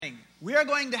We are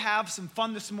going to have some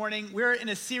fun this morning. We're in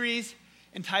a series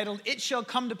entitled, It Shall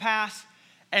Come to Pass,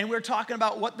 and we're talking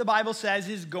about what the Bible says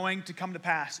is going to come to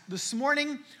pass. This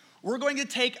morning, we're going to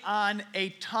take on a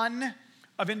ton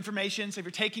of information, so if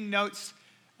you're taking notes,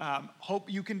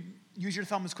 hope you can use your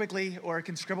thumbs quickly or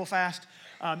can scribble fast.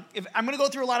 If I'm going to go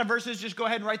through a lot of verses, just go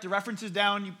ahead and write the references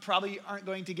down. You probably aren't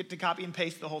going to get to copy and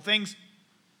paste the whole things.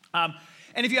 And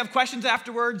if you have questions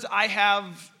afterwards, I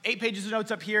have 8 pages of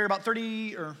notes up here, about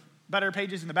 30 or better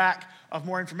pages in the back of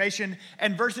more information.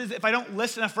 And verses, if I don't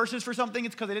list enough verses for something,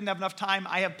 it's because I didn't have enough time.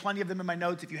 I have plenty of them in my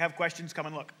notes. If you have questions, come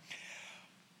and look.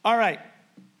 All right.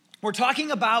 We're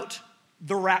talking about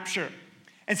the rapture.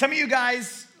 And some of you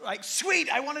guys are like,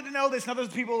 sweet, I wanted to know this. And other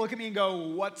people look at me and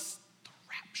go, what's the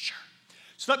rapture?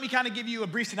 So let me kind of give you a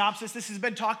brief synopsis. This has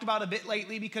been talked about a bit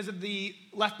lately because of the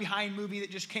Left Behind movie that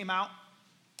just came out.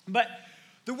 But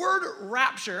the word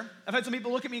rapture, I've had some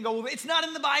people look at me and go, well, it's not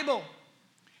in the Bible.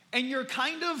 And you're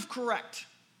kind of correct.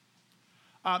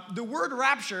 The word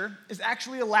rapture is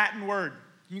actually a Latin word.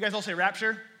 Can you guys all say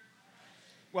rapture?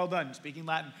 Well done, speaking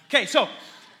Latin. Okay, so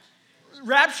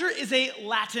rapture is a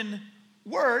Latin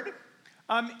word.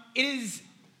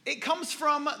 It comes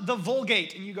from the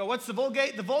Vulgate. And you go, what's the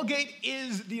Vulgate? The Vulgate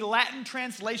is the Latin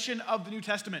translation of the New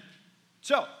Testament.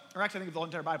 So, or actually I think it's the whole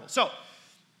entire Bible. So,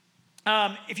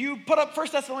 if you put up 1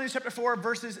 Thessalonians chapter 4,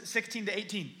 verses 16 to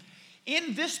 18.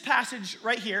 In this passage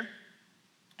right here,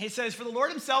 it says, For the Lord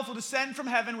himself will descend from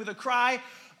heaven with a cry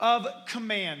of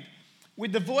command,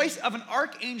 with the voice of an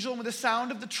archangel and with the sound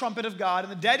of the trumpet of God,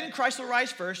 and the dead in Christ will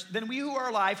rise first. Then we who are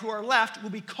alive, who are left, will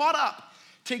be caught up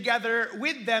together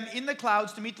with them in the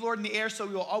clouds to meet the Lord in the air, so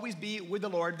we will always be with the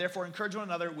Lord. Therefore, encourage one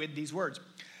another with these words.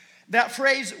 That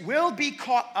phrase, will be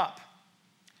caught up,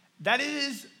 that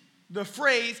is the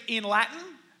phrase in Latin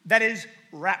that is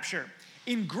rapture.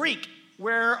 In Greek,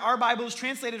 where our Bible is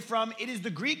translated from, it is the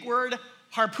Greek word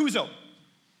harpuzo.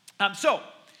 So,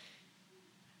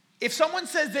 if someone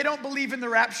says they don't believe in the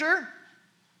rapture,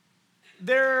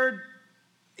 they're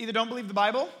either don't believe the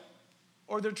Bible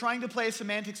or they're trying to play a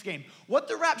semantics game. What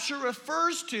the rapture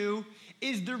refers to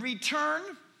is the return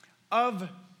of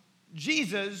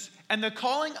Jesus and the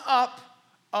calling up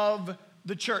of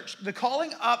the church, the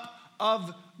calling up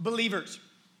of believers.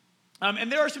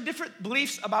 And there are some different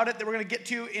beliefs about it that we're going to get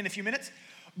to in a few minutes.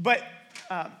 But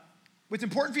what's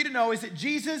important for you to know is that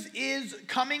Jesus is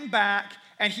coming back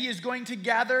and he is going to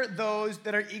gather those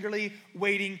that are eagerly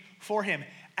waiting for him.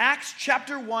 Acts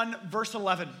chapter 1, verse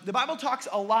 11. The Bible talks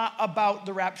a lot about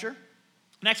the rapture.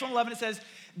 In Acts 1:11 it says,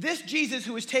 This Jesus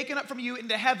who was taken up from you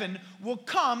into heaven will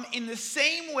come in the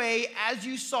same way as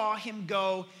you saw him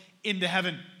go into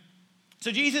heaven.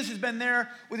 So Jesus has been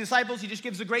there with disciples. He just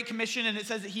gives a great commission, and it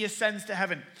says that he ascends to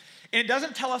heaven. And it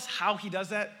doesn't tell us how he does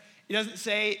that. It doesn't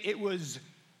say it was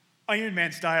Iron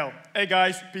Man style. Hey,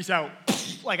 guys, peace out.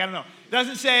 Like, I don't know. It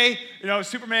doesn't say,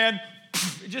 Superman.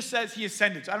 It just says he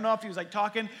ascended. So I don't know if he was,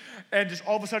 talking and just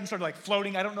all of a sudden started,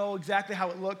 floating. I don't know exactly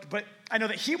how it looked. But I know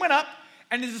that he went up,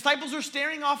 and his disciples were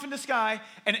staring off into the sky,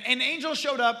 and an angel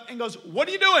showed up and goes, What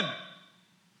are you doing?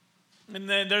 And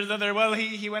then there's another,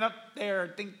 he went up there.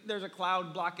 I think there's a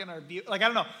cloud blocking our view. I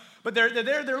don't know. But they're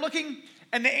there, they're looking.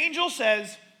 And the angel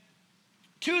says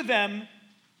to them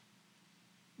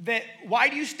that, why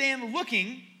do you stand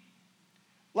looking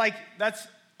like that's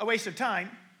a waste of time?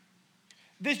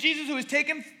 This Jesus who is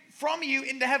taken from you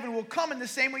into heaven will come in the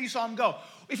same way you saw him go.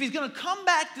 If he's going to come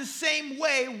back the same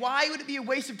way, why would it be a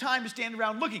waste of time to stand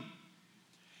around looking?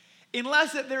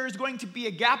 Unless that there is going to be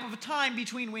a gap of time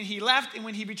between when he left and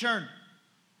when he returned.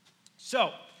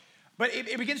 So, but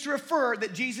it begins to refer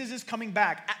that Jesus is coming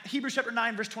back. Hebrews chapter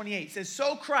 9, verse 28 says,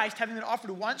 So Christ, having been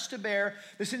offered once to bear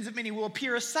the sins of many, will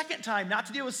appear a second time, not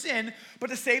to deal with sin,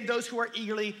 but to save those who are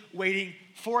eagerly waiting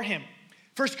for him.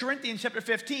 1 Corinthians chapter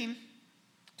 15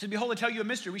 says, Behold, I tell you a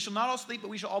mystery. We shall not all sleep, but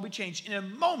we shall all be changed in a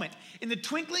moment, in the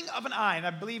twinkling of an eye. And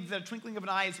I believe the twinkling of an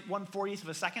eye is 1/40th of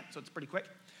a second, so it's pretty quick.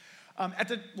 At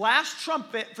the last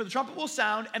trumpet, for the trumpet will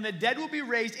sound, and the dead will be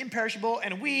raised imperishable,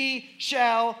 and we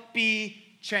shall be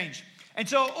changed. And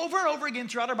so over and over again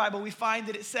throughout our Bible, we find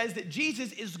that it says that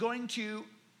Jesus is going to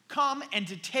come and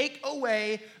to take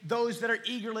away those that are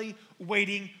eagerly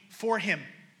waiting for him.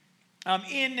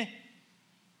 In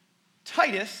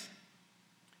Titus,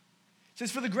 it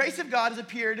says, For the grace of God has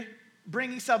appeared,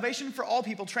 bringing salvation for all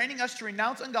people, training us to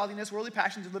renounce ungodliness, worldly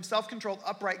passions, and live self-controlled,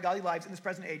 upright, godly lives in this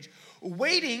present age,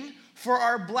 waiting for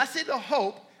our blessed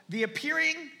hope, the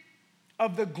appearing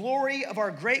of the glory of our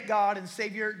great God and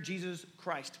Savior, Jesus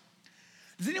Christ.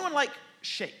 Does anyone like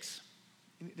shakes?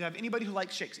 Do I have anybody who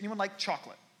likes shakes? Anyone like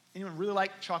chocolate? Anyone really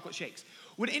like chocolate shakes?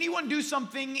 Would anyone do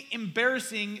something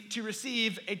embarrassing to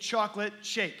receive a chocolate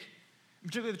shake?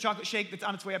 particularly the chocolate shake that's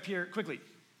on its way up here quickly.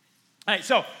 All right,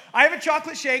 so I have a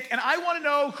chocolate shake, and I want to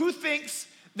know who thinks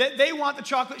that they want the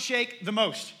chocolate shake the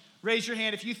most. Raise your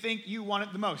hand if you think you want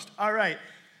it the most. All right.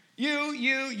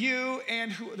 You,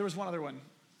 and who? There was one other one.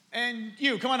 And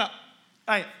you, come on up.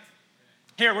 All right.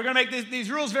 Here, we're going to make these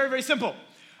rules very, very simple.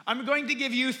 I'm going to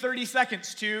give you 30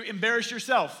 seconds to embarrass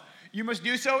yourself. You must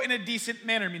do so in a decent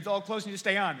manner. It means all clothes need to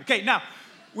stay on. Okay, now,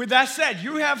 with that said,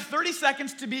 you have 30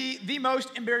 seconds to be the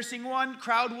most embarrassing one.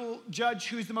 Crowd will judge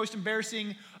who's the most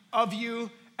embarrassing of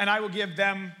you, and I will give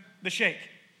them the shake.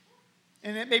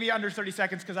 And it may be under 30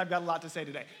 seconds because I've got a lot to say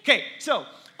today. Okay, so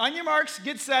on your marks,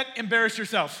 get set, embarrass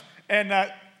yourself.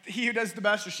 And he who does the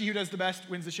best or she who does the best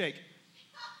wins the shake.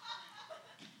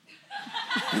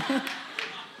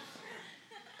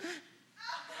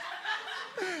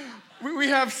 we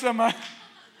have some...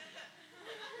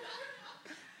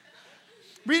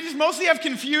 we just mostly have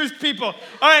confused people. All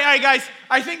right, guys.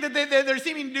 I think that they're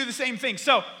seeming to do the same thing.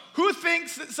 So who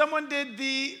thinks that someone did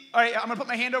the... All right, I'm going to put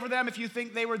my hand over them. If you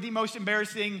think they were the most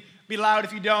embarrassing, be loud.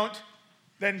 If you don't,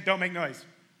 then don't make noise.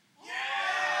 Yes!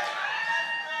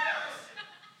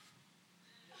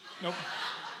 Nope.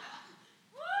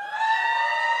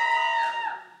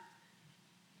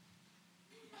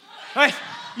 All right,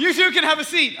 you two can have a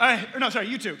seat. All right, or no, sorry,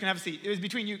 you two can have a seat. It was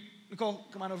between you. Nicole,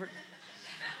 come on over.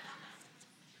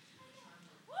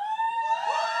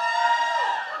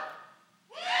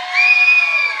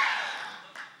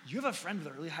 You have a friend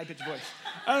with a really high-pitched voice.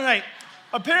 All right.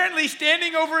 Apparently,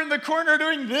 standing over in the corner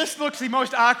doing this looks the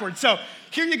most awkward. So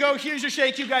here you go. Here's your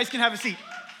shake. You guys can have a seat.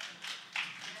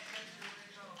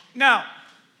 Now,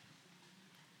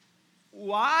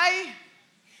 why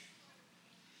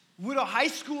would a high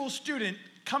school student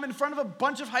come in front of a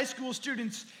bunch of high school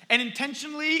students and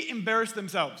intentionally embarrass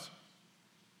themselves?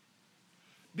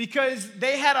 Because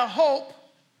they had a hope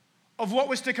of what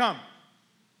was to come.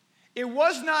 It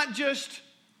was not just...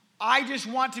 I just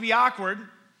want to be awkward.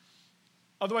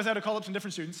 Otherwise, I had to call up some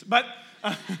different students. But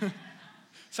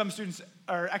some students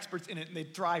are experts in it, and they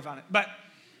thrive on it. But,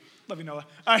 love you, Noah.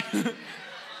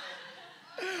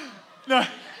 No.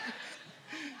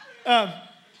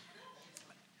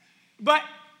 But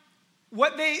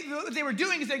what they were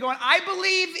doing is they're going, I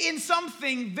believe in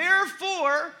something,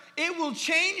 therefore, it will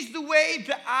change the way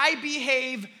that I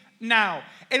behave now.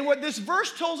 And what this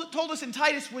verse told us in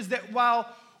Titus was that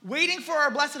while waiting for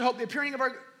our blessed hope, the appearing of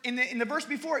our, in the verse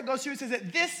before it goes through, it says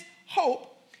that this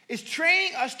hope is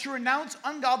training us to renounce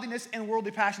ungodliness and worldly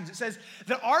passions. It says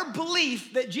that our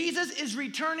belief that Jesus is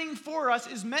returning for us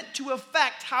is meant to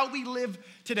affect how we live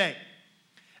today.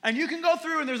 And you can go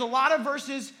through, and there's a lot of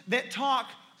verses that talk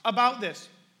about this.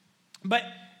 But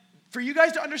for you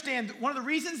guys to understand, one of the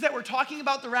reasons that we're talking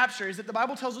about the rapture is that the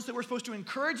Bible tells us that we're supposed to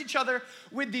encourage each other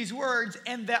with these words,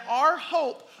 and that our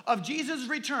hope of Jesus'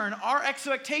 return, our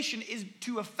expectation, is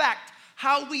to affect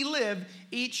how we live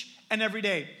each and every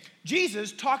day.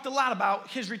 Jesus talked a lot about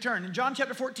his return. In John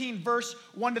chapter 14, verse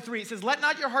 1-3, it says, let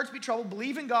not your hearts be troubled.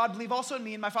 Believe in God. Believe also in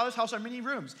me. In my Father's house are many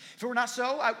rooms. If it were not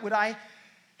so, would I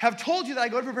have told you that I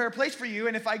go to prepare a place for you,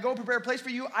 and if I go prepare a place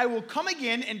for you, I will come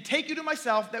again and take you to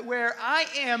myself, that where I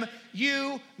am,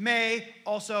 you may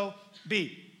also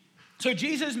be. So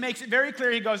Jesus makes it very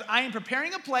clear. He goes, I am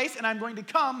preparing a place, and I'm going to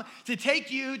come to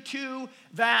take you to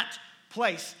that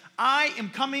place. I am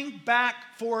coming back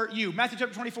for you. Matthew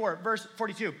chapter 24, verse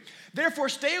 42. Therefore,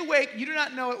 stay awake. You do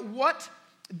not know at what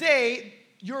day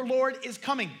your Lord is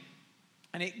coming.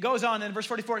 And it goes on in verse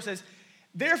 44, it says,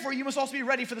 therefore, you must also be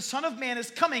ready, for the Son of Man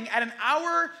is coming at an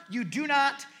hour you do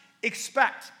not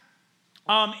expect.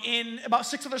 In about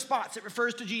 6 other spots, it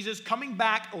refers to Jesus coming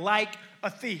back like a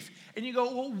thief. And you go,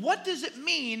 well, what does it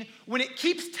mean when it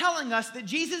keeps telling us that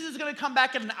Jesus is going to come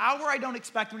back at an hour I don't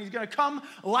expect, when he's going to come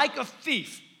like a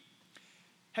thief?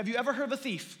 Have you ever heard of a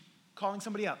thief calling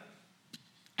somebody up?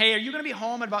 Hey, are you going to be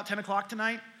home at about 10 o'clock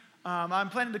tonight? I'm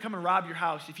planning to come and rob your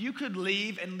house. If you could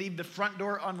leave and leave the front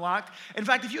door unlocked. In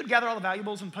fact, if you would gather all the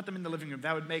valuables and put them in the living room,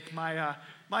 that would make my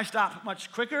stop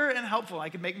much quicker and helpful. I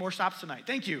could make more stops tonight.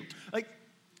 Thank you. Like,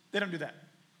 they don't do that.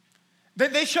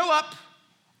 They show up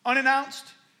unannounced.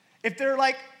 If they're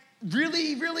like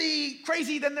really, really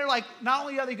crazy, then they're like, not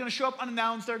only are they going to show up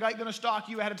unannounced, they're like going to stalk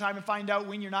you ahead of time and find out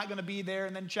when you're not going to be there,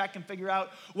 and then check and figure out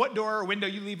what door or window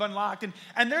you leave unlocked.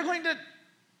 And they're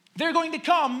going to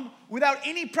come without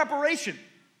any preparation.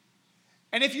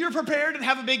 And if you're prepared and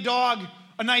have a big dog,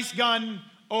 a nice gun,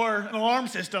 or an alarm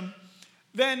system,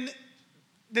 then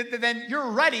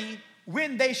you're ready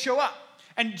when they show up.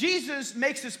 And Jesus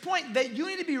makes this point that you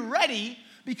need to be ready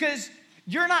because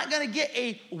you're not going to get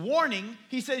a warning.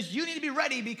 He says you need to be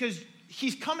ready because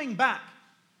he's coming back.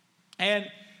 And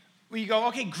where you go,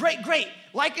 okay, great,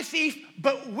 like a thief,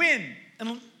 but when?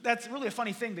 And that's really a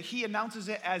funny thing that he announces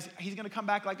it as he's going to come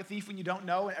back like a thief when you don't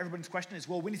know, and everybody's question is,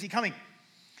 well, when is he coming?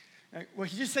 Well,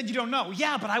 he just said you don't know.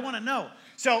 Yeah, but I want to know.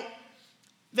 So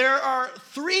there are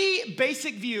three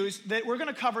basic views that we're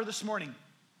going to cover this morning,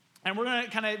 and we're going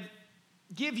to kind of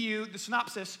give you the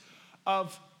synopsis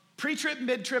of pre-trib,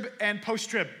 mid-trib, and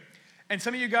post-trib. And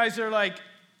some of you guys are like,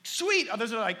 sweet.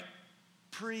 Others are like,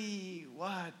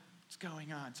 what's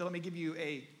going on? So let me give you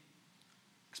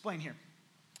explain here.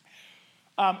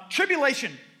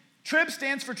 Tribulation. Trib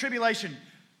stands for tribulation.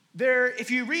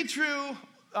 If you read through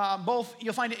both,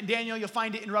 you'll find it in Daniel, you'll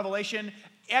find it in Revelation.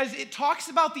 As it talks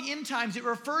about the end times, it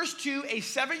refers to a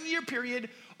 7-year period,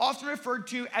 often referred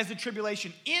to as the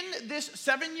tribulation. In this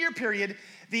 7-year period,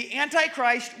 the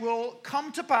Antichrist will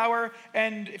come to power,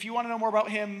 and if you want to know more about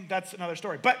him, that's another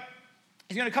story. But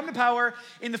he's going to come to power.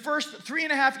 In the first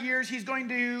 3.5 years, he's going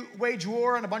to wage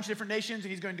war on a bunch of different nations,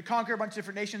 and he's going to conquer a bunch of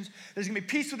different nations. There's going to be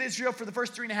peace with Israel for the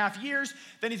first 3.5 years.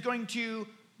 Then he's going to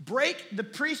break the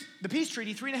peace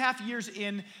treaty 3.5 years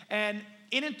in, and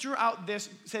in and throughout this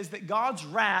says that God's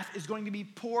wrath is going to be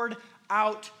poured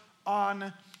out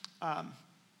on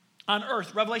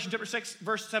earth. Revelation chapter 6,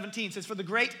 verse 17 says, for the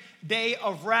great day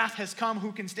of wrath has come,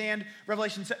 who can stand?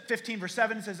 Revelation 15, verse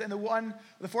 7 says, and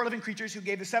the 4 living creatures who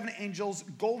gave the 7 angels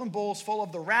golden bowls full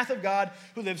of the wrath of God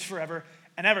who lives forever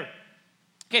and ever.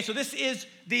 Okay, so this is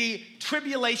the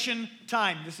tribulation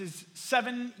time. This is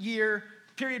 7-year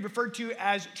period referred to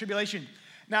as tribulation.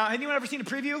 Now, has anyone ever seen a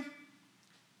preview?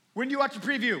 When do you watch a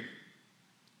preview?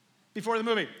 Before the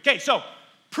movie. Okay, so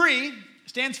pre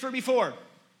stands for before.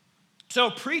 So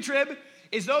pre-trib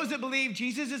is those that believe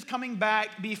Jesus is coming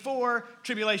back before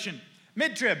tribulation.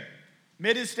 Mid-trib,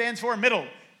 stands for middle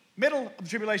of the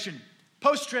tribulation.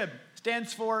 Post-trib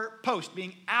stands for post,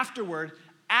 being afterward,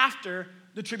 after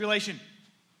the tribulation.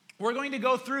 We're going to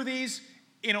go through these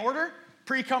in order.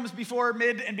 Pre comes before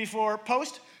mid and before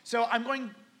post. So I'm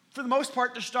going, for the most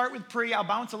part, to start with pre. I'll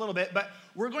bounce a little bit, but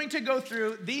we're going to go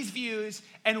through these views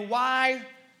and why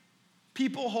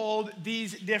people hold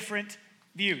these different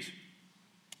views.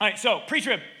 All right, so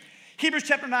pre-trib. Hebrews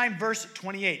chapter 9, verse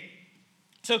 28.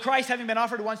 So Christ, having been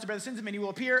offered once to bear the sins of many, will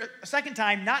appear a second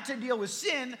time, not to deal with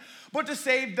sin, but to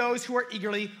save those who are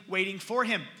eagerly waiting for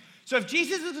him. So if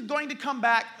Jesus is going to come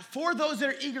back for those that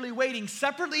are eagerly waiting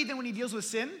separately than when he deals with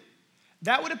sin,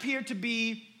 that would appear to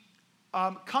be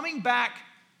coming back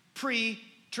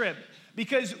pre-trib.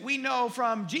 Because we know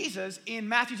from Jesus in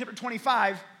Matthew chapter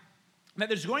 25 that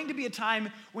there's going to be a time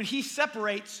when he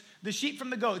separates the sheep from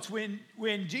the goats, when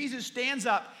Jesus stands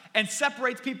up and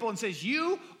separates people and says,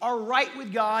 you are right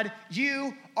with God,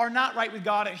 you are not right with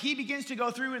God. And he begins to go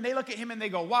through and they look at him and they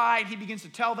go, why? And he begins to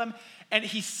tell them and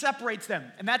he separates them.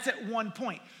 And that's at one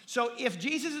point. So if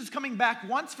Jesus is coming back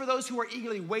once for those who are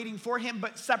eagerly waiting for him,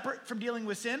 but separate from dealing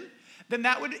with sin, then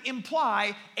that would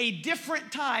imply a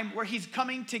different time where he's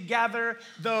coming to gather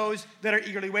those that are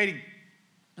eagerly waiting.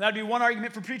 That would be one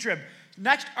argument for pre-trib.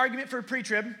 Next argument for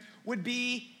pre-trib would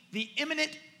be the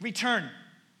imminent return.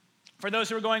 For those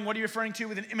who are going, what are you referring to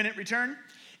with an imminent return?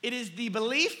 It is the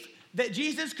belief that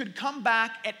Jesus could come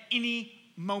back at any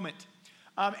moment.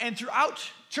 And throughout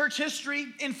church history,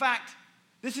 in fact,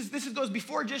 this goes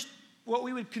before just what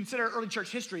we would consider early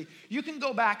church history. You can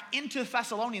go back into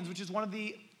Thessalonians, which is one of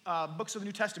the books of the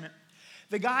New Testament.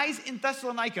 The guys in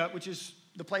Thessalonica, which is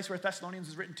the place where Thessalonians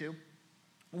is written to,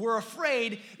 were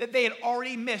afraid that they had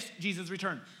already missed Jesus'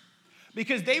 return,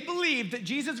 because they believed that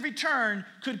Jesus' return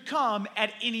could come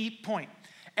at any point.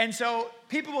 And so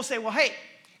people will say, well, hey,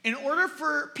 in order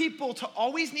for people to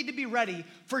always need to be ready,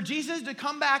 for Jesus to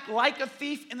come back like a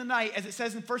thief in the night, as it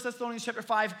says in 1 Thessalonians chapter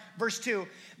 5, verse 2,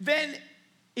 then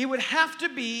it would have to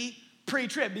be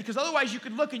pre-trib, because otherwise you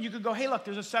could look and you could go, hey, look,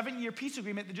 there's a 7-year peace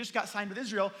agreement that just got signed with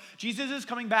Israel. Jesus is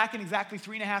coming back in exactly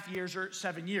 3.5 years or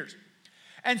 7 years.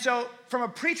 And so from a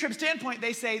pre-trib standpoint,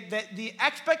 they say that the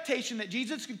expectation that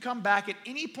Jesus could come back at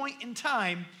any point in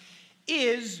time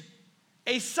is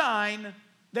a sign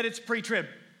that it's pre-trib.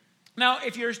 Now,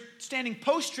 if you're standing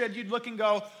post-trib, you'd look and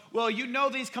go, well, you know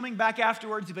that he's coming back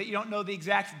afterwards, but you don't know the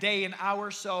exact day and hour,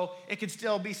 so it could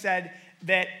still be said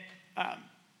that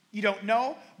you don't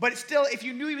know. But still, if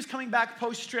you knew he was coming back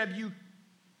post-trib,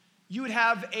 you would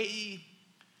have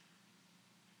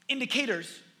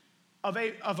indicators of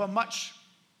a much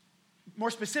more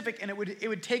specific, and it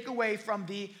would take away from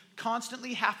the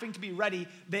constantly having to be ready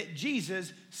that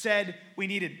Jesus said we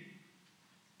needed.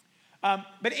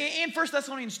 But in 1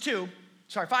 Thessalonians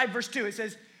 5, verse 2, it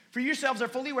says, for yourselves are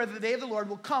fully aware that the day of the Lord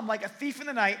will come like a thief in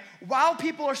the night. While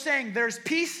people are saying there's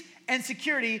peace and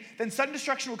security, then sudden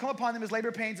destruction will come upon them as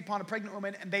labor pains upon a pregnant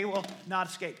woman, and they will not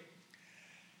escape.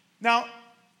 Now,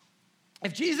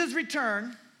 if Jesus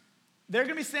returned, they're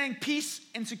going to be saying peace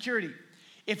and security.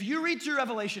 If you read through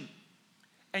Revelation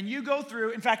and you go through,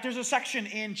 in fact, there's a section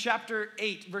in chapter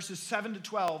 8, verses 7 to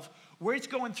 12, where it's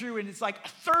going through and it's like a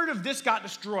third of this got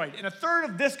destroyed, and a third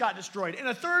of this got destroyed, and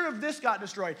a third of this got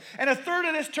destroyed, and a third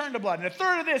of this turned to blood, and a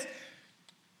third of this.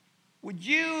 Would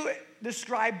you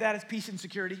describe that as peace and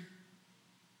security?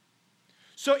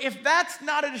 So if that's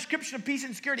not a description of peace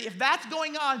and security, if that's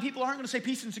going on, people aren't going to say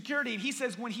peace and security, and he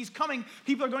says when he's coming,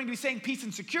 people are going to be saying peace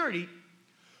and security,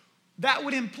 that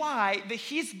would imply that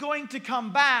he's going to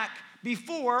come back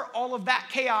before all of that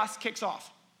chaos kicks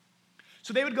off.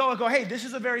 So they would go, hey, this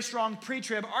is a very strong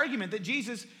pre-trib argument that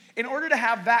Jesus, in order to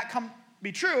have that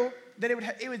be true, that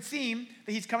it would seem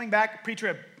that he's coming back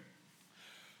pre-trib.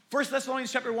 1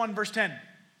 Thessalonians chapter 1, verse 10,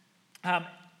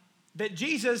 that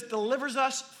Jesus delivers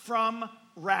us from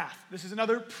wrath. This is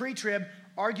another pre-trib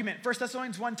argument. 1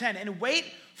 Thessalonians 1:10, and wait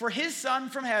for his Son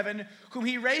from heaven, whom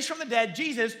he raised from the dead,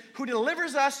 Jesus, who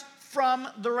delivers us from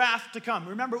the wrath to come.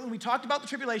 Remember, when we talked about the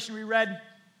tribulation, we read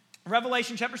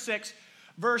Revelation chapter 6,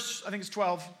 verse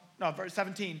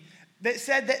 17, that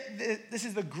said that this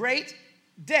is the great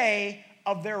day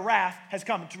of their wrath has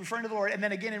come, to referring to the Lord. And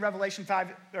then again in Revelation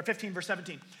 15, verse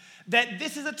 17, that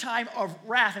this is a time of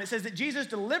wrath. And it says that Jesus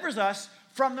delivers us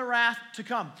from the wrath to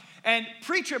come. And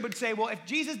pre-trib would say, well, if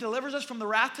Jesus delivers us from the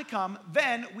wrath to come,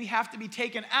 then we have to be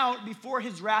taken out before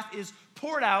his wrath is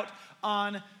poured out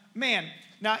on man.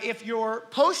 Now, if you're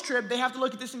post-trib, they have to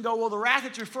look at this and go, well, the wrath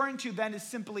it's referring to then is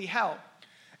simply hell.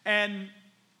 And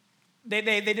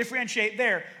they differentiate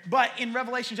there. But in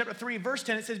Revelation chapter 3, verse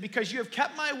 10, it says, because you have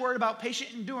kept my word about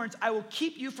patient endurance, I will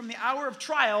keep you from the hour of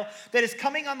trial that is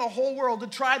coming on the whole world to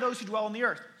try those who dwell on the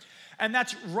earth. And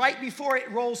that's right before it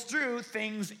rolls through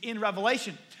things in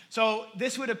Revelation. So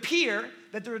this would appear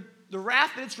that the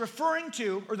wrath that it's referring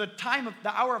to, or the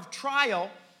hour of trial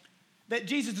that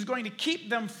Jesus is going to keep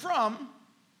them from,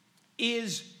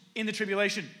 is in the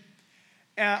tribulation.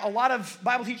 A lot of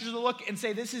Bible teachers will look and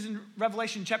say this is in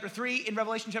Revelation chapter 3. In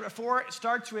Revelation chapter 4, it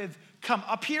starts with come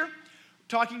up here,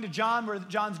 talking to John, where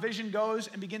John's vision goes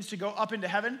and begins to go up into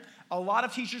heaven. A lot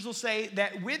of teachers will say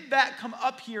that with that come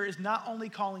up here is not only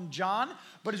calling John,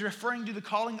 but is referring to the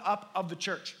calling up of the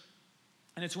church.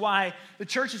 And it's why the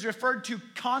church is referred to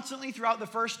constantly throughout the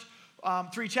first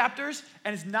 3 chapters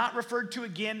and is not referred to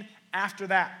again after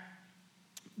that.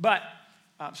 But,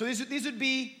 so these would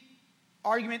be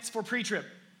arguments for pre-trib.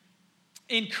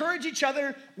 Encourage each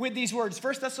other with these words.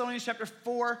 1 Thessalonians chapter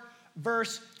 4,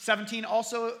 verse 17.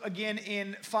 Also again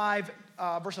in 5,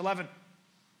 verse 11.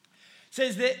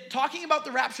 Says that, talking about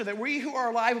the rapture, that we who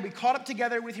are alive will be caught up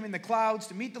together with him in the clouds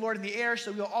to meet the Lord in the air,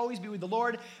 so we will always be with the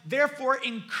Lord. Therefore,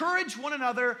 encourage one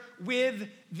another with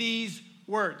these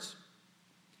words.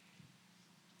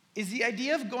 Is the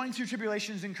idea of going through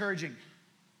tribulations encouraging?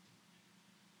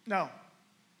 No.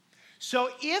 So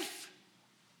if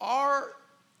our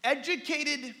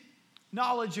educated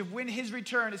knowledge of when his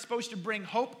return is supposed to bring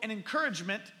hope and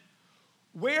encouragement,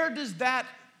 where does that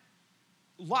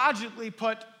logically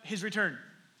put his return?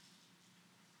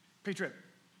 Pre-trib.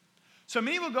 So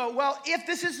many will go, well, if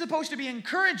this is supposed to be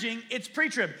encouraging, it's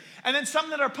pre-trib. And then some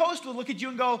that are post will look at you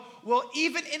and go, well,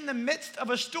 even in the midst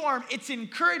of a storm, it's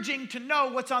encouraging to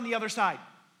know what's on the other side.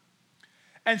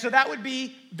 And so that would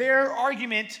be their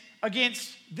argument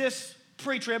against this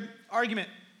pre-trib argument.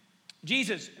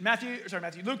 Jesus,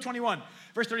 Luke 21,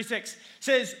 verse 36,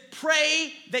 says,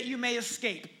 pray that you may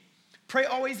escape. Pray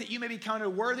always that you may be counted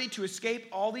worthy to escape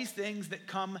all these things that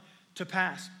come to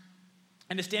pass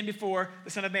and to stand before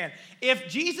the Son of Man. If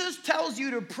Jesus tells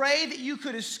you to pray that you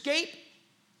could escape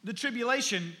the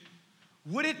tribulation,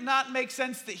 would it not make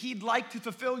sense that he'd like to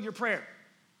fulfill your prayer?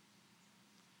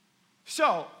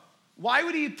 So, why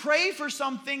would he pray for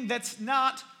something that's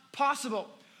not possible?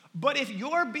 But if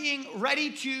your being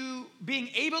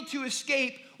able to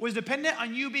escape was dependent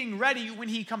on you being ready when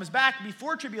he comes back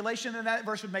before tribulation, then that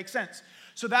verse would make sense.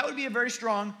 So that would be a very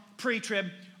strong pre-trib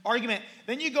argument.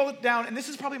 Then you go down, and this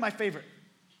is probably my favorite.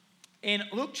 In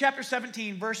Luke chapter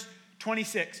 17, verse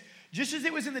 26, just as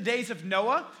it was in the days of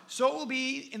Noah, so it will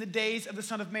be in the days of the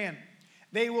Son of Man.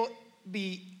 They were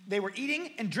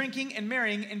eating and drinking and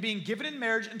marrying and being given in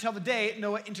marriage until the day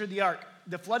Noah entered the ark.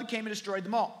 The flood came and destroyed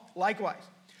them all. Likewise,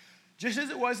 just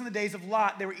as it was in the days of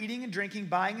Lot, they were eating and drinking,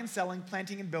 buying and selling,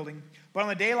 planting and building. But on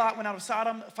the day Lot went out of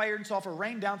Sodom, fire and sulfur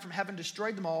rained down from heaven,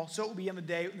 destroyed them all. So it will be on the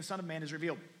day when the Son of Man is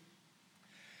revealed.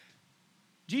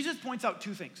 Jesus points out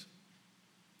 2 things.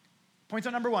 Points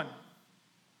out number 1.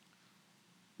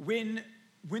 When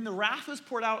the wrath was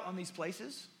poured out on these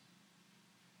places,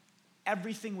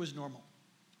 everything was normal.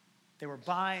 They were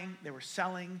buying, they were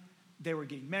selling, They were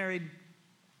getting married.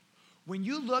 When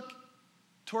you look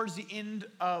towards the end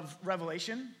of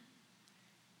Revelation,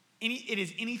 it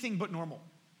is anything but normal.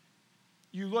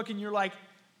 You look and you're like,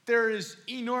 there is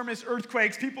enormous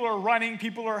earthquakes. People are running.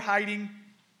 People are hiding.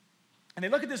 And they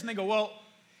look at this and they go, well,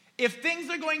 if things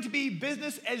are going to be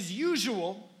business as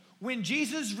usual when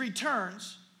Jesus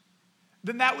returns,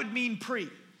 then that would mean pre.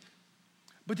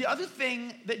 But the other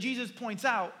thing that Jesus points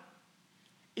out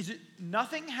is that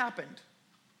nothing happened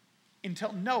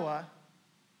until Noah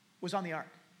was on the ark.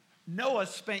 Noah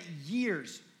spent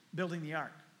years building the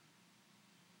ark.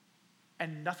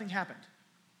 And nothing happened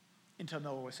until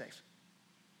Noah was safe.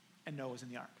 And Noah was in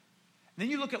the ark. And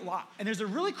then you look at Lot. And there's a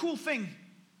really cool thing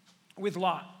with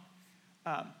Lot.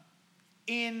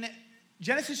 In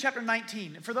Genesis chapter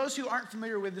 19, for those who aren't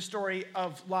familiar with the story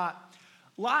of Lot,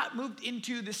 Lot moved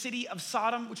into the city of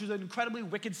Sodom, which was an incredibly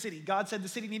wicked city. God said the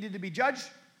city needed to be judged.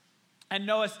 And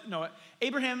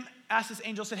Abraham asked this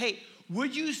angel, said, hey,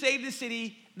 would you save the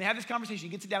city? And they have this conversation. He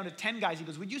gets it down to 10 guys. He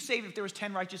goes, would you save if there was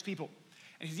 10 righteous people?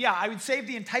 And he says, yeah, I would save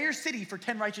the entire city for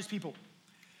 10 righteous people.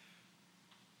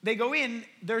 They go in,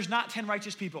 there's not 10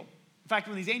 righteous people. In fact,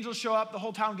 when these angels show up, the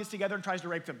whole town gets together and tries to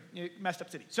rape them. Messed up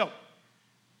city. So,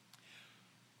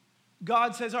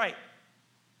 God says, all right,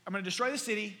 I'm going to destroy the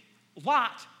city.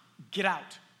 Lot, get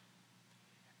out.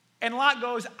 And Lot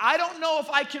goes, I don't know if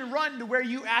I can run to where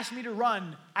you asked me to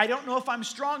run. I don't know if I'm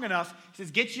strong enough. He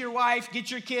says, get your wife, get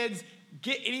your kids,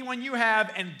 get anyone you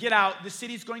have, and get out. The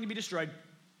city's going to be destroyed.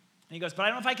 And he goes, but I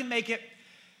don't know if I can make it.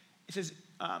 He says,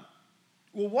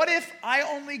 well, what if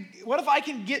I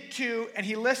can get to, and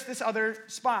he lists this other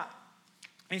spot.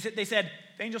 And the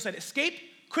angel said, escape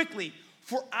quickly,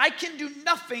 for I can do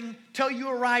nothing till you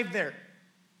arrive there.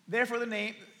 Therefore, the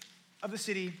name of the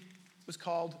city was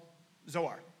called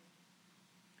Zoar.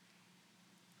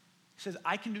 He says,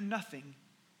 I can do nothing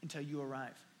until you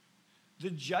arrive. The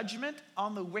judgment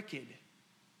on the wicked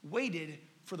waited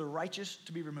for the righteous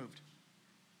to be removed.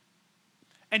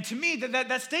 And to me,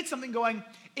 that states something going,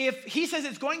 if he says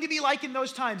it's going to be like in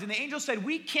those times, and the angel said,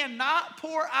 we cannot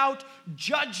pour out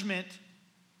judgment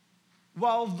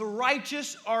while the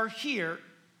righteous are here,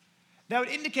 that would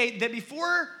indicate that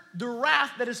before the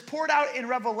wrath that is poured out in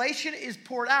Revelation is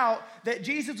poured out, that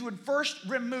Jesus would first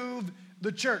remove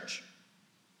the church.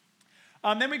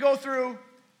 Then we go through,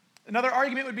 another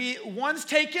argument would be, one's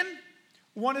taken,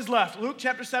 one is left. Luke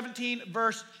chapter 17,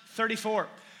 verse 34.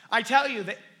 I tell you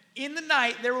that in the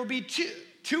night there will be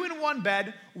two in one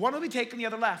bed, one will be taken, the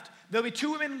other left. There'll be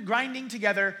two women grinding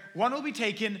together, one will be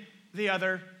taken, the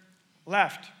other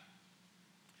left.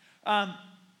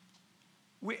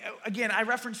 Again, I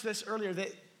referenced this earlier,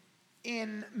 that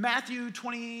in Matthew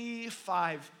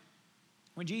 25,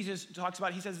 when Jesus talks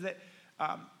about, he says that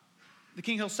the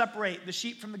king will separate the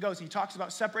sheep from the goats. He talks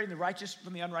about separating the righteous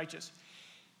from the unrighteous.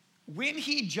 When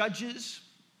he judges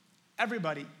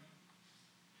everybody,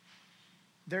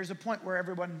 there's a point where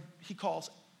he calls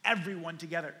everyone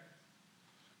together.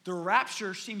 The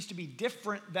rapture seems to be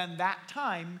different than that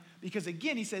time because,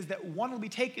 again, he says that one will be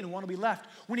taken and one will be left.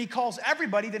 When he calls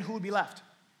everybody, then who will be left?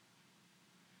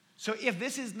 So if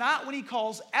this is not when he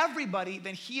calls everybody,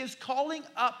 then he is calling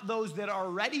up those that are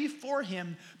ready for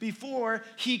him before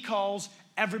he calls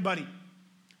everybody.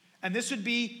 And this would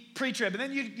be pre-trib. And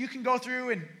then you can go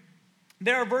through, and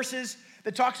there are verses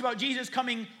that talks about Jesus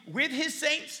coming with his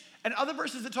saints, and other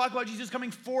verses that talk about Jesus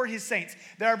coming for his saints.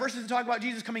 There are verses that talk about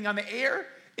Jesus coming in the air,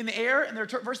 and there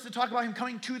are verses that talk about him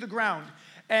coming to the ground.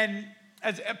 And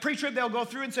as a pre-trib, they'll go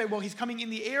through and say, well, he's coming in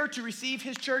the air to receive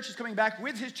his church. He's coming back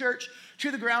with his church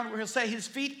to the ground, where he'll set his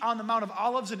feet on the Mount of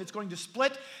Olives, and it's going to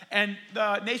split. And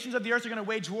the nations of the earth are going to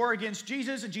wage war against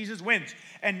Jesus, and Jesus wins.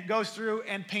 And goes through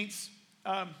and paints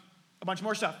a bunch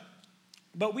more stuff.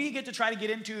 But we get to try to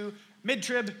get into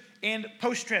mid-trib and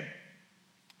post-trib.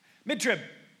 Mid-trib.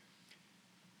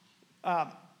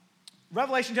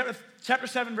 Revelation chapter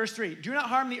 7, verse 3. Do not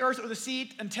harm the earth or the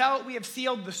sea until we have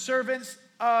sealed the servants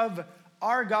of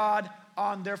our God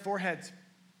on their foreheads.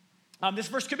 This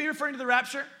verse could be referring to the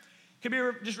rapture. Could be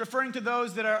just referring to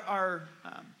those that are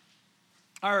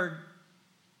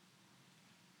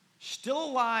still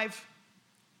alive,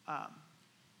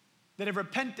 that have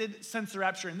repented since the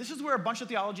rapture. And this is where a bunch of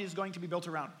theology is going to be built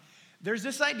around. There's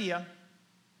this idea,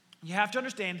 you have to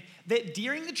understand, that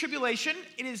during the tribulation,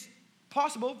 it is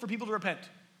possible for people to repent,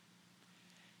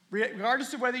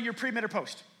 regardless of whether you're pre, mid, or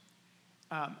post.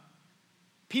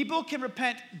 People can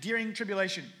repent during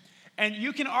tribulation. And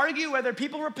you can argue whether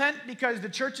people repent because the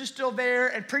church is still there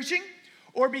and preaching,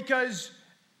 or because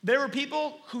there were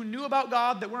people who knew about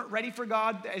God that weren't ready for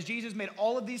God, as Jesus made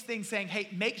all of these things saying, hey,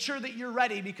 make sure that you're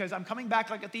ready because I'm coming back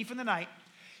like a thief in the night.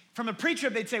 From a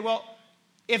pre-trib, they'd say, well,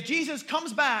 if Jesus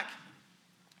comes back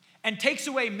and takes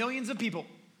away millions of people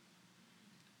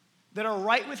that are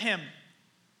right with him,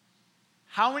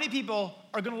 how many people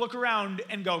are going to look around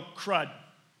and go, crud?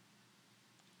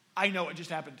 I know what just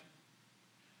happened.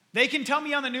 They can tell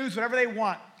me on the news whatever they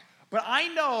want, but I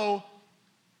know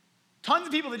tons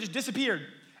of people that just disappeared,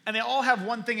 and they all have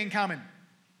one thing in common.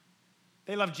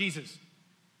 They love Jesus.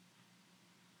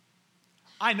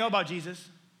 I know about Jesus,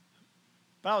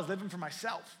 but I was living for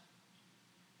myself.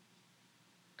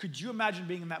 Could you imagine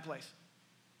being in that place?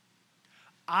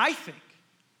 I think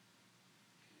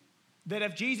that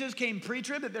if Jesus came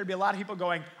pre-trib, that there'd be a lot of people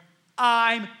going,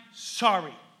 I'm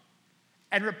sorry,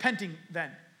 and repenting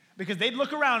then. Because they'd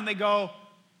look around and they go,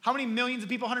 how many millions of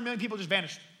people, 100 million people just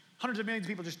vanished? Hundreds of millions of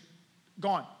people just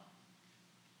gone.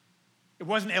 It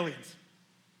wasn't aliens.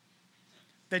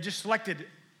 They just selected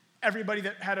everybody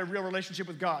that had a real relationship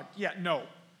with God. Yeah, no.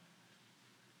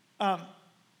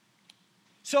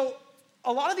 So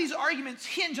a lot of these arguments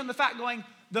hinge on the fact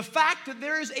that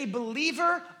there is a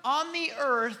believer on the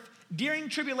earth during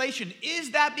tribulation.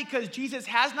 Is that because Jesus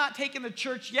has not taken the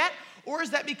church yet? Or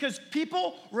is that because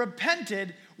people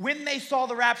repented when they saw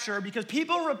the rapture? Because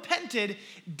people repented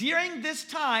during this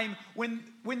time when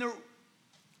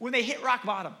they hit rock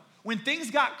bottom, when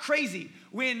things got crazy.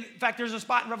 In fact, there's a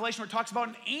spot in Revelation where it talks about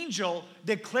an angel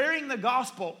declaring the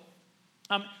gospel,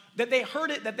 that they heard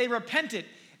it, that they repented.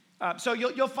 So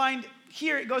you'll find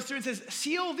here, it goes through and says,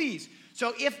 seal these.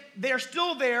 So if they're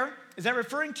still there, is that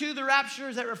referring to the rapture?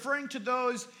 Is that referring to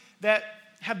those that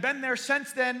have been there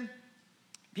since then?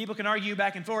 People can argue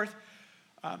back and forth.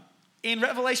 In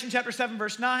Revelation chapter 7,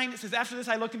 verse 9, it says, after this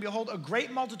I looked, and behold, a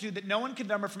great multitude that no one could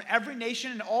number, from every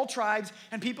nation and all tribes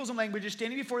and peoples and languages,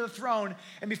 standing before the throne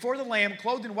and before the Lamb,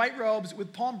 clothed in white robes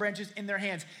with palm branches in their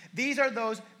hands. These are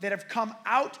those that have come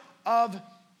out of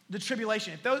the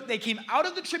tribulation. If they came out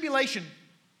of the tribulation,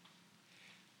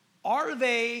 are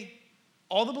they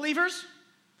all the believers?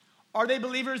 Are they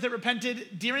believers that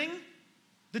repented during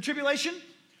the tribulation?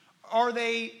 Are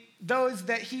they those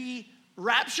that he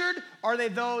raptured? Are they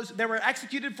those that were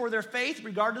executed for their faith,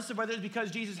 regardless of whether it's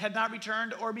because Jesus had not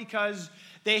returned or because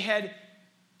they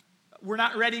were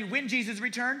not ready when Jesus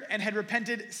returned and had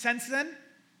repented since then?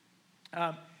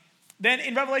 Then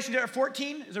in Revelation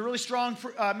 14 is a really strong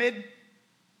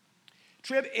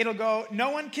mid-trib. It'll go,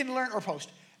 no one can learn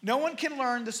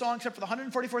the song except for the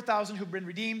 144,000 who've been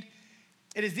redeemed.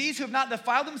 It is these who have not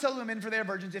defiled themselves with women, for they are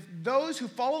virgins. If those who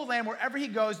follow the Lamb wherever he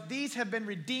goes, these have been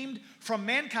redeemed from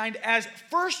mankind as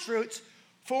first fruits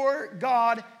for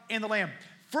God and the Lamb.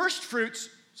 First fruits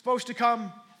supposed to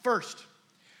come first.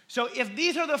 So if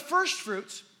these are the first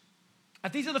fruits,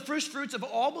 of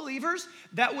all believers,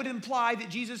 that would imply that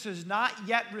Jesus has not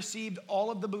yet received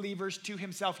all of the believers to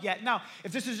himself yet. Now,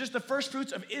 if this is just the first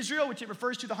fruits of Israel, which it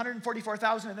refers to the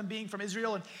 144,000 and them being from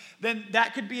Israel, and then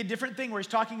that could be a different thing where he's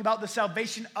talking about the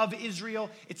salvation of Israel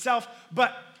itself.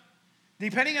 But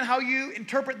depending on how you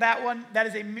interpret that one, that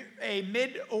is a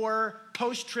mid or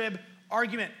post-trib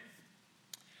argument.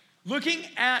 Looking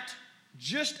at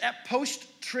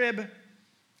post-trib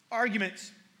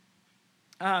arguments,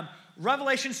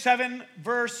 Revelation 7,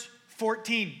 verse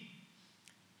 14.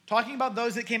 Talking about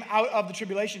those that came out of the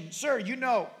tribulation. Sir, you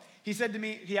know, he said to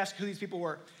me, he asked who these people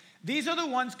were. These are the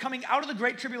ones coming out of the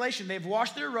great tribulation. They've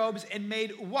washed their robes and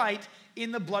made white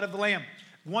in the blood of the Lamb.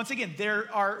 Once again, there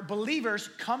are believers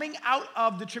coming out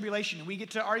of the tribulation. And we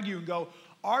get to argue and go,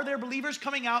 are there believers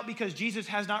coming out because Jesus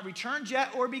has not returned yet,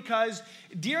 or because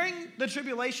during the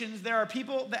tribulations there are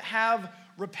people that have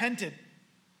repented?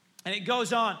 And it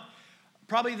goes on.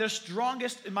 Probably the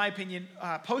strongest, in my opinion,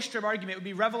 post-trib argument would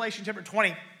be Revelation chapter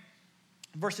 20,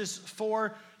 verses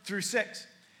 4 through 6.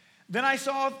 Then I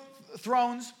saw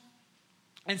thrones,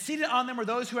 and seated on them were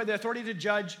those who had the authority to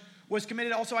judge was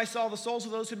committed. Also I saw the souls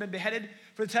of those who had been beheaded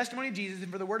for the testimony of Jesus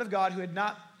and for the word of God, who had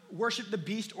not worshipped the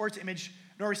beast or its image,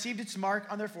 nor received its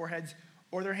mark on their foreheads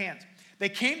or their hands. They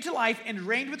came to life and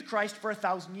reigned with Christ for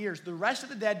 1,000 years. The rest of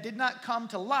the dead did not come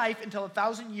to life until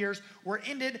 1,000 years were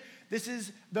ended. This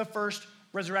is the first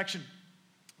resurrection.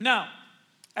 Now,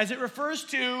 as it refers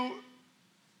to,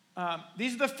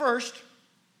 this is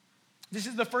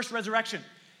the first resurrection.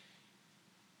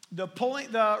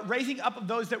 The raising up of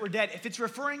those that were dead. If it's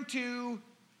referring to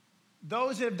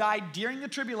those that have died during the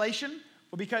tribulation,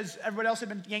 well, because everybody else had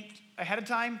been yanked ahead of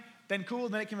time, then cool,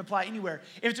 then it can apply anywhere.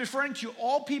 If it's referring to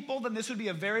all people, then this would be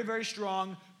a very, very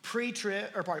strong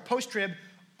post-trib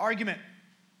argument.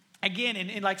 Again,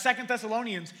 in like 2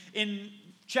 Thessalonians, in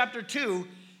chapter 2,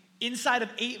 inside of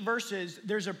 8 verses,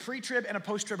 there's a pre-trib and a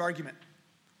post-trib argument.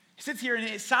 He sits here and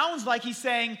it sounds like he's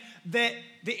saying that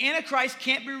the Antichrist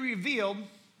can't be revealed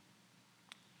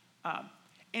How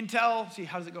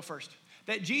does it go first?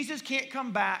 That Jesus can't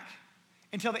come back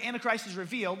until the Antichrist is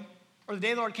revealed, or the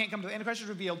day of the Lord can't come until the Antichrist is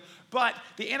revealed, but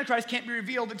the Antichrist can't be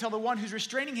revealed until the one who's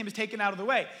restraining him is taken out of the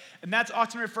way. And that's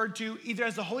often referred to either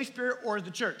as the Holy Spirit or as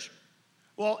the church.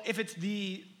 Well, if it's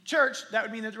the church, that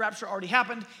would mean that the rapture already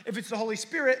happened. If it's the Holy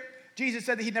Spirit, Jesus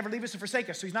said that he'd never leave us or forsake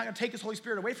us. So he's not going to take his Holy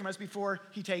Spirit away from us before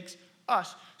he takes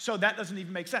us. So that doesn't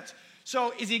even make sense.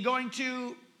 So is he going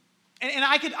to, and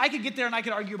I could get there and I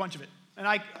could argue a bunch of it. And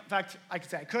in fact, I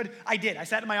could say I could. I did. I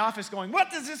sat in my office going,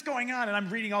 what is this going on? And I'm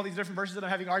reading all these different verses and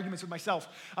I'm having arguments with myself.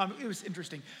 It was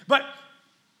interesting. But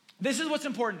this is what's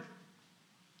important.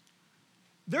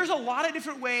 There's a lot of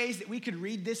different ways that we could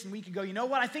read this and we could go, you know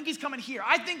what? I think he's coming here.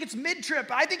 I think it's mid-trib.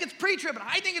 I think it's pre-trib. And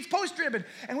I think it's post-trib.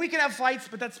 And we can have fights,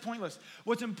 but that's pointless.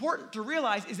 What's important to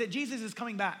realize is that Jesus is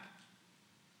coming back.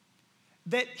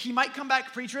 That he might come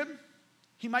back pre-trib.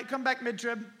 He might come back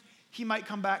mid-trib. He might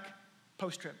come back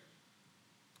post-trib.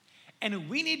 And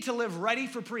we need to live ready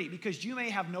for pre, because you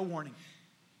may have no warning.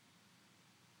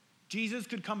 Jesus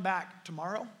could come back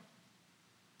tomorrow.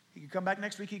 He could come back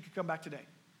next week. He could come back today.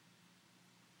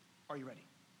 Are you ready?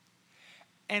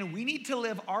 And we need to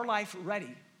live our life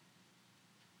ready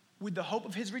with the hope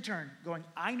of his return, going,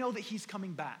 I know that he's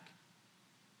coming back.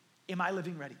 Am I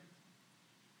living ready?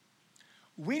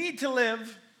 We need to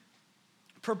live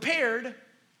prepared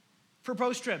for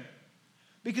post-trib.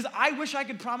 Because I wish I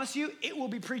could promise you it will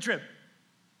be pre-trib.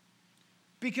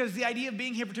 Because the idea of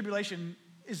being here for tribulation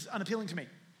is unappealing to me.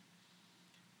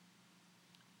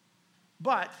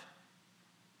 But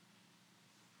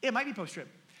it might be post-trib.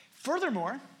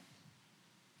 Furthermore,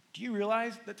 do you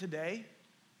realize that today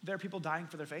there are people dying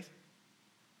for their faith?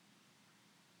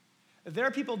 There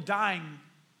are people dying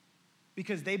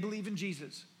because they believe in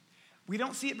Jesus. We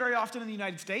don't see it very often in the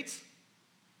United States.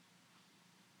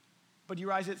 But do you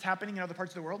realize it's happening in other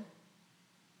parts of the world?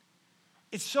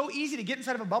 It's so easy to get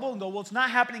inside of a bubble and go, well, it's not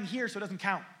happening here, so it doesn't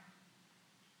count.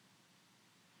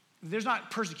 There's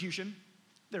not persecution.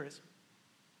 There is.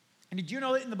 And did you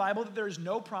know that in the Bible that there is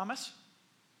no promise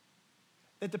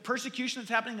that the persecution that's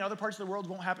happening in other parts of the world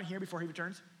won't happen here before he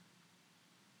returns?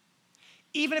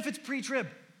 Even if it's pre-trib.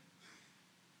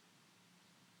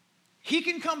 He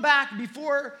can come back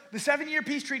before the 7-year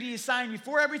peace treaty is signed,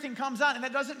 before everything comes out, and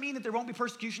that doesn't mean that there won't be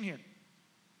persecution here.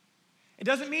 It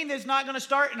doesn't mean that it's not going to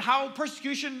start, and how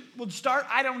persecution will start,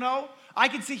 I don't know. I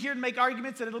could sit here and make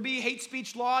arguments that it'll be hate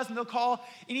speech laws, and they'll call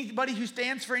anybody who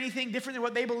stands for anything different than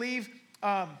what they believe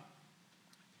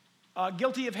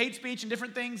guilty of hate speech and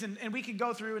different things, and we could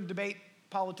go through and debate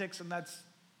politics, and that's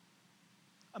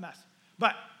a mess.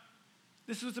 But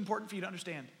this is what's important for you to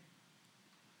understand.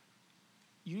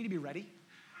 You need to be ready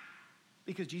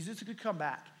because Jesus could come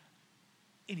back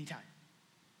anytime.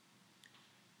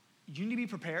 You need to be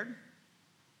prepared,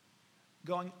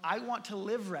 going, I want to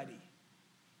live ready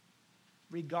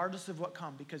regardless of what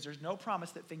comes, because there's no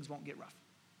promise that things won't get rough.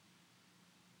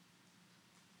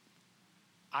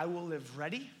 I will live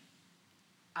ready.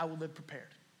 I will live prepared.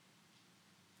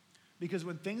 Because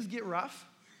when things get rough,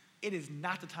 it is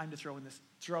not the time to throw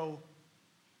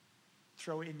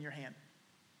in your hand.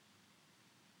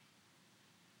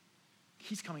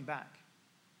 He's coming back.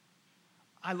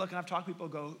 I look and I've talked to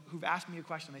people who've asked me a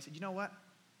question. They said, you know what?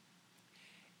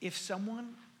 If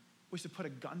someone was to put a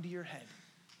gun to your head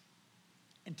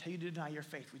and tell you to deny your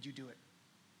faith, would you do it?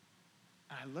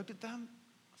 And I looked at them.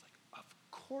 I was like,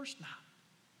 of course not.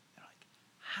 They're like,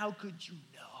 how could you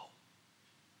know?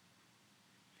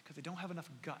 Because I don't have enough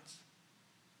guts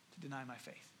to deny my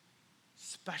faith,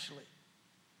 especially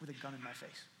with a gun in my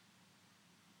face.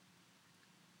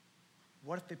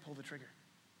 What if they pull the trigger?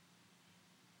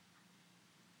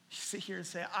 You sit here and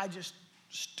say, I just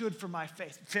stood for my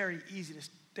faith. Very easy to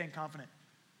stand confident.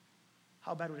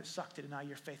 How bad would it suck to deny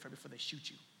your faith right before they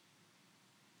shoot you?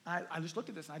 I just looked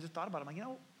at this and I just thought about it. I'm like, you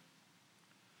know,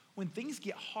 when things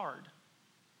get hard,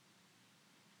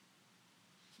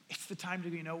 it's the time to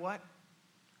go, you know what?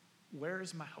 Where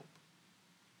is my hope?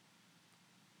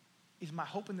 Is my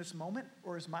hope in this moment,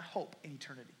 or is my hope in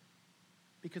eternity?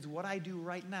 Because what I do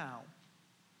right now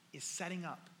is setting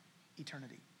up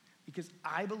eternity. Because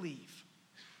I believe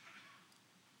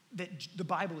that the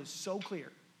Bible is so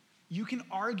clear. You can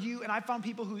argue, and I found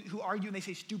people who argue and they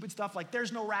say stupid stuff like,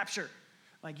 there's no rapture.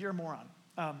 Like, you're a moron.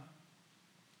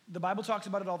 The Bible talks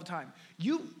about it all the time.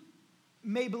 You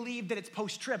may believe that it's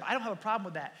post-trib. I don't have a problem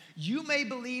with that. You may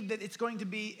believe that it's going to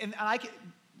be, and I can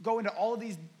go into all of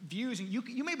these views, and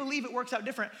you may believe it works out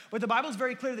different, but the Bible is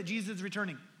very clear that Jesus is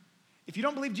returning. If you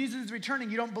don't believe Jesus is returning,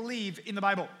 you don't believe in the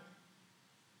Bible.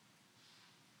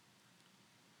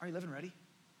 Are you living ready?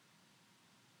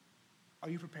 Are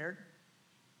you prepared?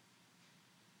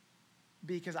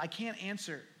 because I can't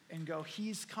answer and go,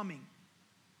 he's coming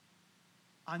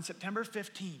on September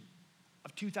 15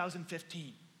 of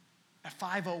 2015 at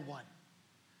 5:01.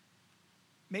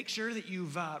 Make sure that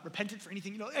you've repented for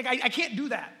anything. Like I can't do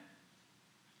that.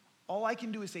 All I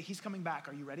can do is say, he's coming back.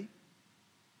 Are you ready?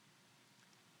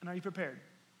 And are you prepared?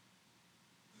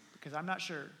 Because I'm not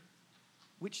sure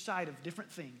which side of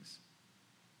different things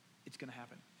it's going to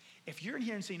happen. If you're in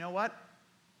here and say, you know what?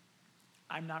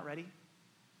 I'm not ready.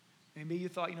 Maybe you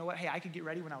thought, you know what? Hey, I could get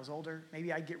ready when I was older.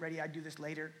 Maybe I'd get ready. I'd do this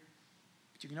later.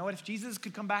 But you know what? If Jesus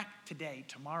could come back today,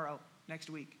 tomorrow, next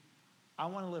week, I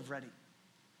want to live ready.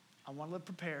 I want to live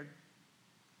prepared.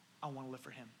 I want to live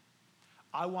for him.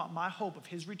 I want my hope of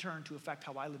his return to affect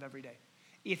how I live every day.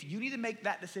 If you need to make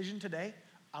that decision today,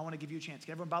 I want to give you a chance.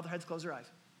 Can everyone bow their heads, close their eyes?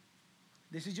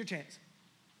 This is your chance.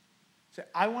 Say,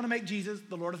 I want to make Jesus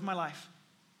the Lord of my life.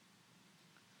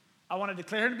 I want to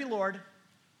declare him to be Lord.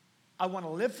 I want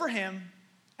to live for him,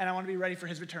 and I want to be ready for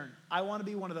his return. I want to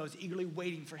be one of those eagerly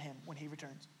waiting for him when he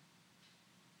returns,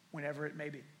 whenever it may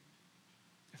be.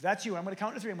 If that's you, I'm going to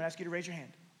count to 3. I'm going to ask you to raise your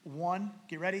hand. 1,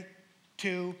 get ready.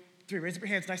 2, 3. Raise up your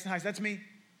hands nice and high. That's me.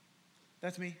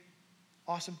 That's me.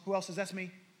 Awesome. Who else says that's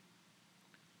me?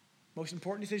 Most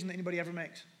important decision that anybody ever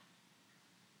makes.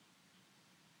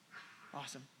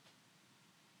 Awesome.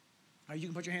 All right, you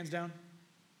can put your hands down.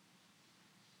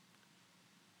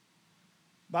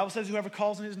 The Bible says whoever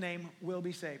calls on his name will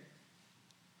be saved.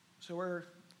 So we're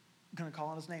going to call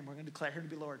on his name. We're going to declare him to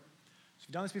be Lord. So if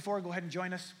you've done this before, go ahead and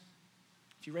join us.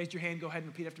 If you raised your hand, go ahead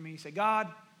and repeat after me. Say, God,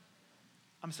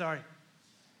 I'm sorry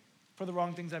for the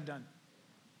wrong things I've done.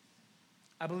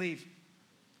 I believe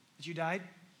that you died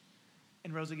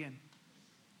and rose again.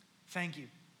 Thank you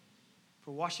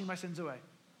for washing my sins away.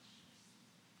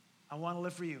 I want to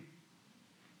live for you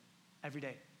every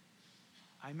day.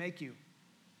 I make you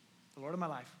the Lord of my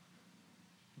life.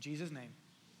 In Jesus' name,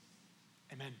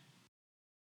 amen.